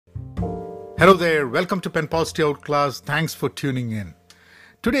Hello there, welcome to Pen Positive Outclass. Thanks for tuning in.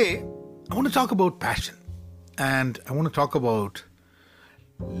 Today, I want to talk about passion, and I want to talk about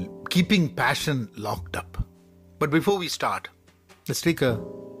keeping passion locked up. But before we start, let's take a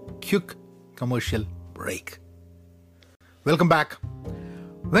quick commercial break. Welcome back.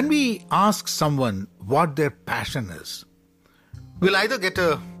 When we ask someone what their passion is, we'll either get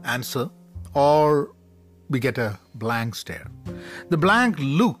an answer or we get a blank stare. The blank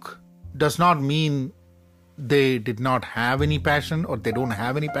look does not mean they did not have any passion or they don't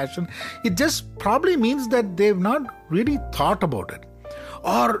have any passion. It just probably means that they've not really thought about it.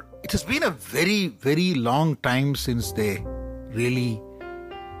 Or it has been a very, very long time since they really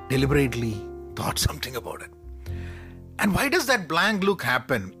deliberately thought something about it. And why does that blank look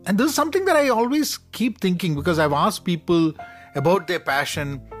happen? And this is something that I always keep thinking, because I've asked people about their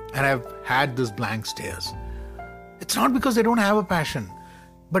passion and I've had this blank stares. It's not because they don't have a passion,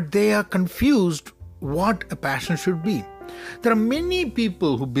 but they are confused what a passion should be. There are many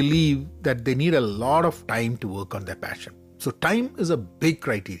people who believe that they need a lot of time to work on their passion. So time is a big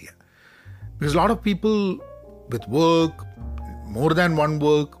criteria. Because a lot of people with work, more than one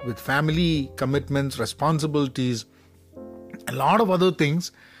work, with family commitments, responsibilities, a lot of other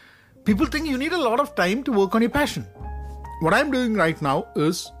things, people think you need a lot of time to work on your passion. What I'm doing right now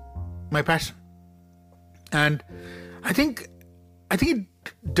is my passion. And I think it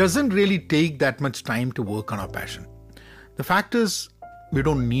doesn't really take that much time to work on our passion. The fact is, we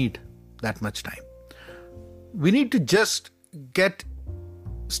don't need that much time. We need to just get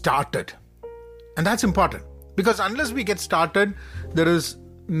started. And that's important. Because unless we get started, there is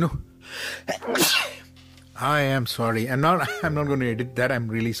no... I am sorry. I'm not going to edit that. I'm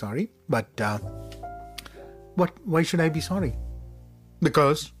really sorry. But why should I be sorry?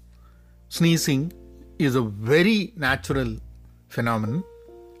 Because sneezing is a very natural phenomenon,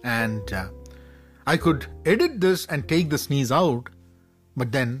 and I could edit this and take the sneeze out,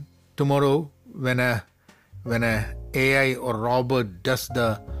 but then tomorrow when a AI or robot does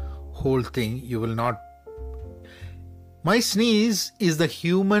the whole thing, you will not. My sneeze is the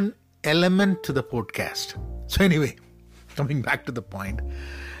human element to the podcast. So anyway, coming back to the point,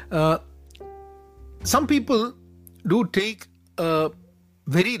 some people do take a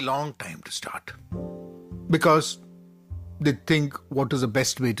very long time to start because they think, what is the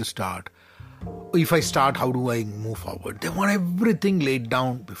best way to start? If I start, how do I move forward? They want everything laid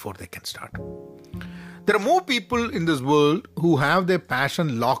down before they can start. There are more people in this world who have their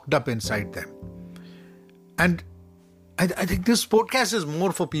passion locked up inside them. And I think this podcast is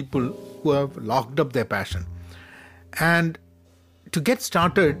more for people who have locked up their passion. And to get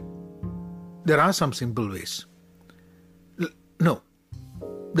started, there are some simple ways. No,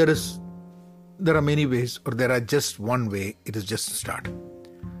 there are many ways, or there are just one way. It is just to start.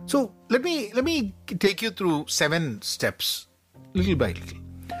 So let me take you through 7 steps, little by little.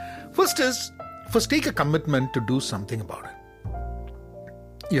 First take a commitment to do something about it.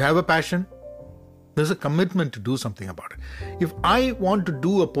 You have a passion. There's a commitment to do something about it. If I want to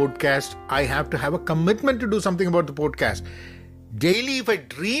do a podcast, I have to have a commitment to do something about the podcast. Daily, if I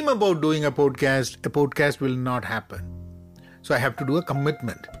dream about doing a podcast will not happen. So I have to do a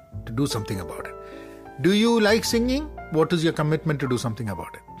commitment to do something about it. Do you like singing? What is your commitment to do something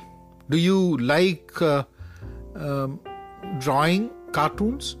about it? Do you like drawing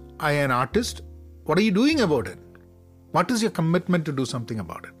cartoons? I am an artist. What are you doing about it? What is your commitment to do something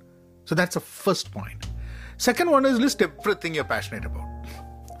about it? So that's the first point. Second one is list everything you're passionate about.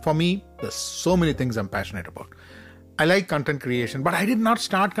 For me, there's so many things I'm passionate about. I like content creation, but I did not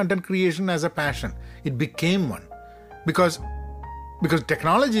start content creation as a passion. It became one. Because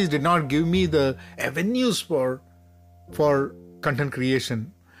technologies did not give me the avenues for content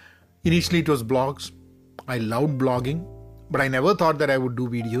creation. Initially it was blogs. I loved blogging, but I never thought that I would do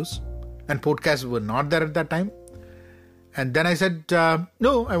videos. And podcasts were not there at that time. And then I said,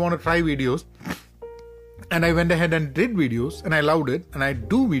 no, I want to try videos. And I went ahead and did videos, and I loved it, and I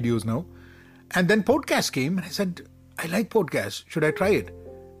do videos now. And then podcasts came, and I said, I like podcasts. Should I try it?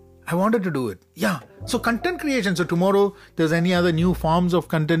 I wanted to do it. Yeah. So content creation. So tomorrow there's any other new forms of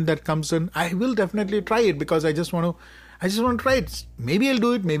content that comes in, I will definitely try it because I just want to try it. Maybe I'll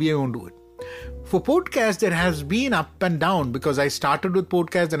do it. Maybe I won't do it. For podcast, there has been up and down because I started with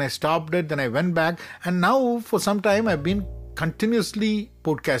podcast, then I stopped it, then I went back. And now for some time I've been continuously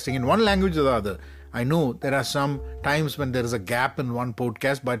podcasting in one language or the other. I know there are some times when there is a gap in one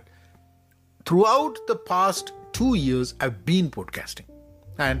podcast, but throughout the past 2 years, I've been podcasting.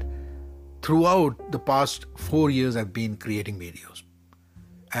 And throughout the past 4 years, I've been creating videos.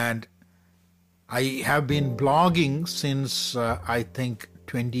 And I have been blogging since I think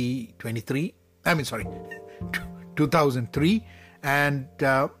 2023. 2003. And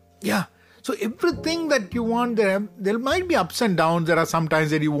so everything that you want, there might be ups and downs. There are some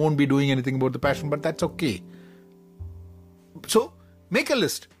times that you won't be doing anything about the passion, but that's okay. So make a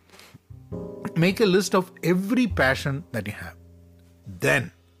list. Make a list of every passion that you have.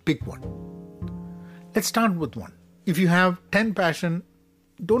 Then pick one. Let's start with one. If you have 10 passion,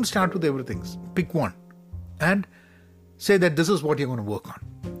 don't start with everything. Pick one and say that this is what you're going to work on.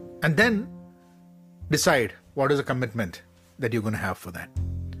 And then decide what is a commitment that you're going to have for that.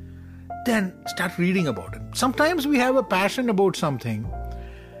 Then start reading about it. Sometimes we have a passion about something.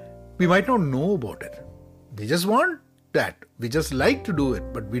 We might not know about it. We just want that. We just like to do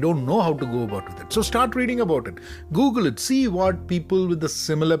it, but we don't know how to go about with it. So start reading about it. Google it. See what people with the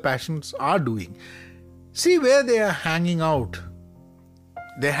similar passions are doing. See where they are hanging out.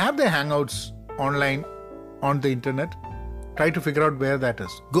 They have their hangouts online on the internet. Try to figure out where that is.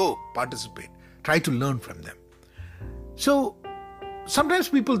 Go participate. Try to learn from them. So sometimes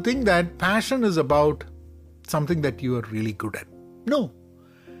people think that passion is about something that you are really good at. No.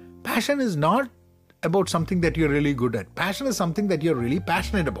 Passion is not about something that you're really good at. Passion is something that you're really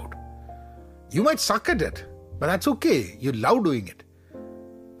passionate about. You might suck at it, but that's okay. You love doing it.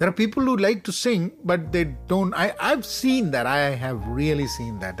 There are people who like to sing, but they don't. I've seen that. I have really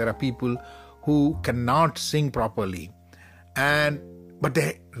seen that. There are people who cannot sing properly, but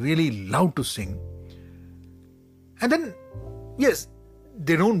they really love to sing. And then, yes,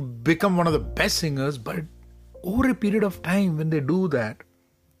 they don't become one of the best singers, but over a period of time when they do that,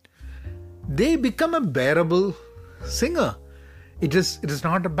 they become a bearable singer. It is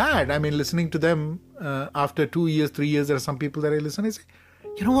not bad. I mean, listening to them after 2 years, 3 years, there are some people that I listen and say,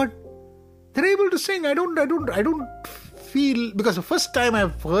 you know what? They're able to sing. I don't feel, because the first time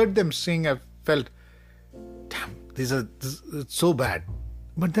I've heard them sing, I've felt, damn, it's so bad.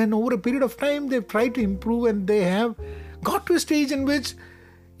 But then over a period of time, they've tried to improve and they have got to a stage in which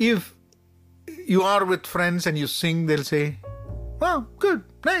if you are with friends and you sing, they'll say, wow, good,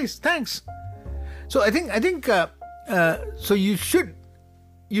 nice, thanks. So I think so you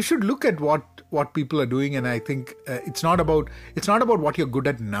should look at what people are doing, and I think it's not about what you're good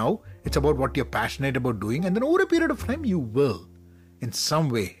at now. It's about what you're passionate about doing, and then over a period of time, you will, in some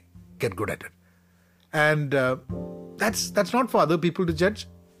way, get good at it. And that's not for other people to judge.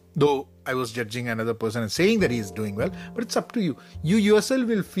 Though I was judging another person and saying that he is doing well, but it's up to you. You yourself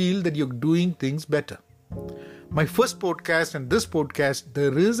will feel that you're doing things better. My first podcast and this podcast,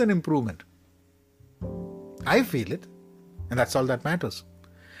 there is an improvement. I feel it, and that's all that matters.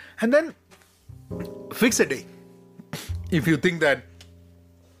 And then fix a day. If you think that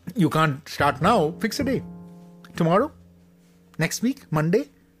you can't start now, fix a day. Tomorrow, next week, Monday,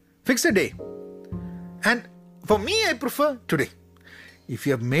 fix a day. And for me, I prefer today. If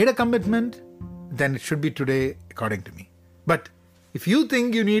you have made a commitment, then it should be today, according to me. But if you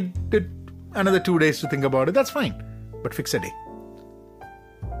think you need another 2 days to think about it, that's fine. But fix a day.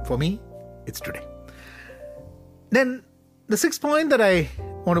 For me, it's today. Then the sixth point that I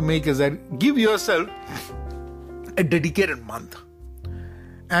want to make is that give yourself a dedicated month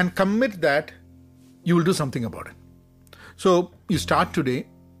and commit that you will do something about it. So you start today,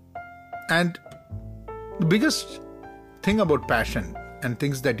 and the biggest thing about passion and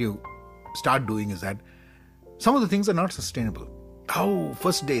things that you start doing is that some of the things are not sustainable. Oh,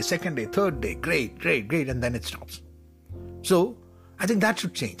 first day, second day, third day, great, and then it stops. So I think that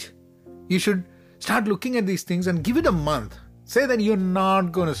should change. You should start looking at these things and give it a month. Say that you're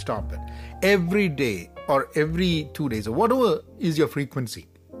not going to stop it. Every day or every 2 days or whatever is your frequency,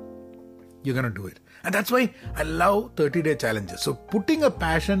 you're going to do it. And that's why I love 30-day challenges. So putting a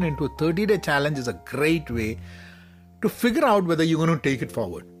passion into a 30-day challenge is a great way to figure out whether you're going to take it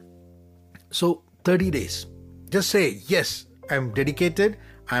forward. So 30 days. Just say, yes, I'm dedicated,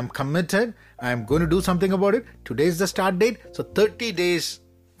 I'm committed, I'm going to do something about it. Today is the start date. So 30 days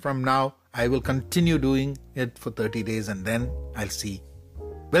from now, I will continue doing it for 30 days and then I'll see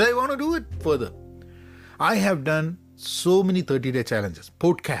whether I want to do it further. I have done so many 30-day challenges,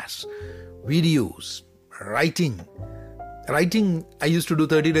 podcasts, videos, writing. I used to do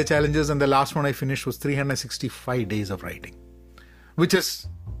 30-day challenges, and the last one I finished was 365 days of writing, which is,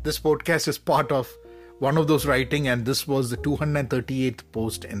 this podcast is part of one of those writing, and this was the 238th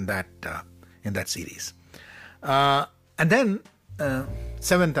post in that series. And then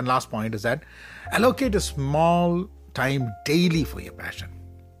seventh and last point is that allocate a small time daily for your passion.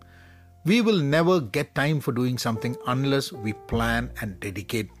 We will never get time for doing something unless we plan and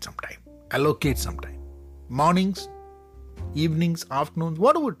dedicate some time. Allocate some time. Mornings, evenings, afternoons,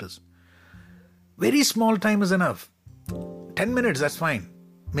 whatever it is. Very small time is enough. 10 minutes, that's fine.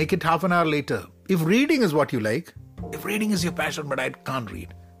 make it half an hour later. If reading is what you like, if reading is your passion, but I can't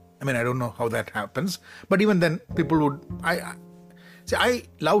read. I mean, I don't know how that happens. But even then, people would... I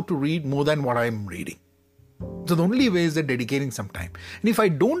love to read more than what I'm reading. So the only way is that dedicating some time. And if I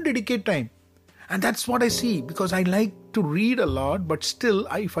don't dedicate time, and that's what I see, because I like to read a lot, but still,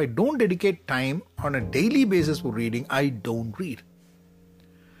 if I don't dedicate time on a daily basis for reading, I don't read.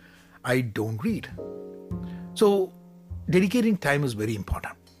 So dedicating time is very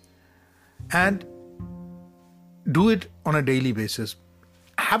important. And do it on a daily basis.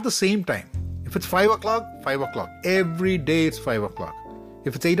 Have the same time. If it's 5 o'clock, 5 o'clock. Every day it's 5 o'clock.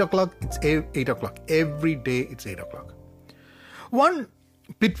 If it's 8 o'clock, it's 8 o'clock. Every day it's 8 o'clock. One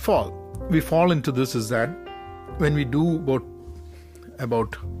pitfall we fall into this is that when we do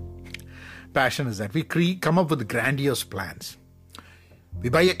about passion is that we come up with grandiose plans. We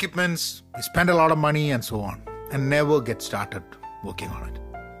buy equipments, we spend a lot of money and so on, and never get started working on it.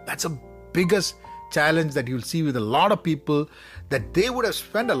 That's the biggest challenge that you'll see with a lot of people, that they would have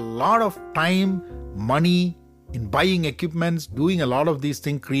spent a lot of time, money in buying equipments, doing a lot of these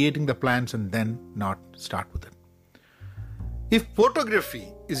things, creating the plans, and then not start with it. If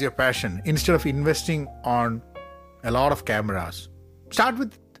photography is your passion, instead of investing on a lot of cameras, start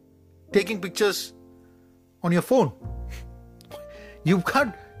with taking pictures on your phone. You've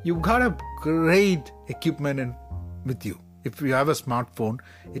got a great equipment with you. If you have a smartphone,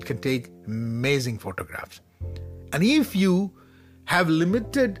 it can take amazing photographs. And if you have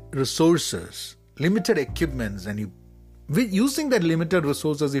limited resources, limited equipments, and using that limited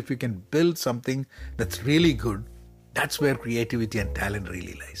resources, if you can build something that's really good, that's where creativity and talent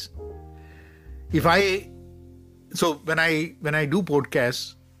really lies. So when I do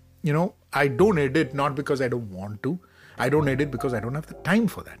podcasts, I don't edit not because I don't want to. I don't edit because I don't have the time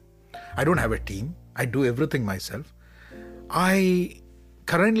for that. I don't have a team. I do everything myself. I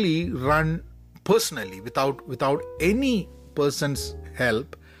currently run personally without any person's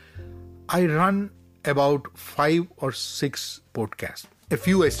help. I run about 5 or 6 podcasts. A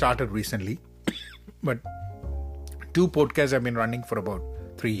few I started recently, but 2 podcasts I've been running for about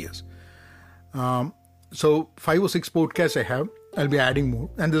 3 years. So 5 or 6 podcasts I have. I'll be adding more,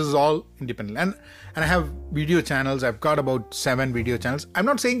 and this is all independent. And I have video channels. I've got about 7 video channels. I'm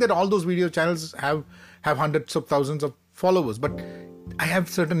not saying that all those video channels have hundreds of thousands of followers, but I have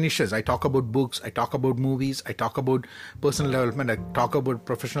certain niches. I talk about books, I talk about movies, I talk about personal development, I talk about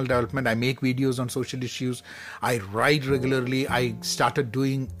professional development, I make videos on social issues, I write regularly. I started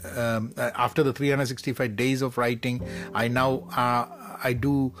doing, after the 365 days of writing, I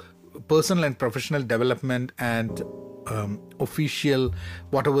do personal and professional development and official,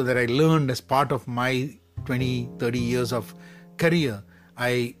 whatever that I learned as part of my 20-30 years of career.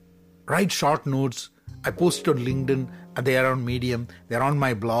 I write short notes, I post it on LinkedIn, they are on Medium, they're on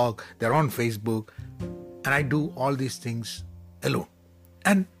my blog, they're on Facebook, and I do all these things alone.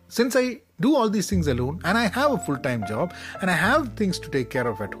 And since I do all these things alone, and I have a full-time job, and I have things to take care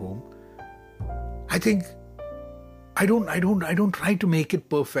of at home, I think I don't try to make it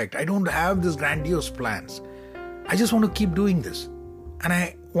perfect. I don't have these grandiose plans. I just want to keep doing this. And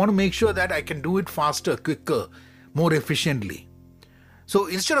I want to make sure that I can do it faster, quicker, more efficiently. So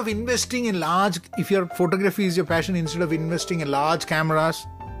instead of investing in if your photography is your passion, instead of investing in large cameras,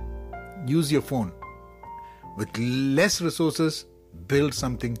 use your phone. With less resources, build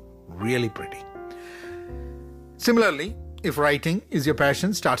something really pretty. Similarly, if writing is your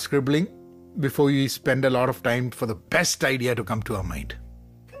passion, start scribbling before you spend a lot of time for the best idea to come to our mind.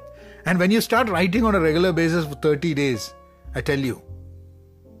 And when you start writing on a regular basis for 30 days, I tell you,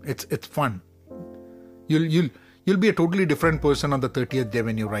 it's fun. You'll be a totally different person on the 30th day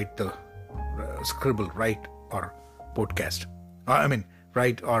when you write the write or podcast.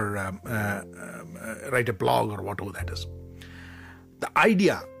 Write or write a blog or whatever that is. The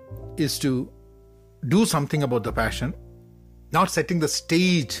idea is to do something about the passion, not setting the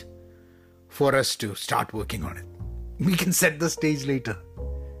stage for us to start working on it. We can set the stage later.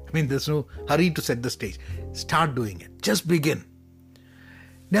 There's no hurry to set the stage. Start doing it. Just begin.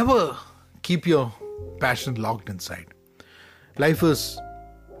 Never keep your passion locked inside. Life is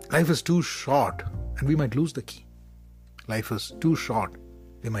too short and we might lose the key. Life is too short.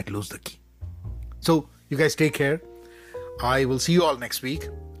 We might lose the key. So you guys take care. I will see you all next week.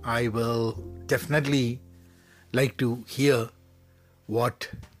 I will definitely like to hear what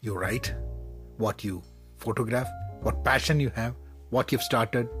you write, what you photograph, what passion you have, what you've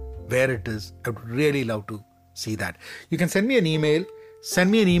started, where it is. I would really love to see that. You can send me an email. Send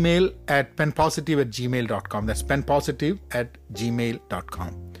me an email at penpositive@gmail.com. That's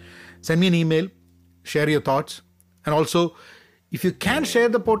penpositive@gmail.com. Send me an email. Share your thoughts. And also, If you can share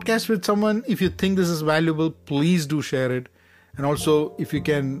the podcast with someone, if you think this is valuable, please do share it. And also, if you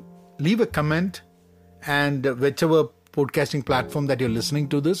can leave a comment, and whichever podcasting platform that you're listening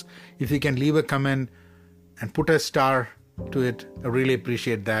to this, if you can leave a comment and put a star to it, I really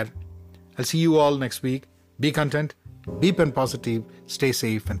appreciate that. I'll see you all next week. Be content, be pen positive, stay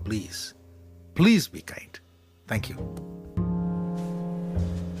safe, and please be kind. Thank you.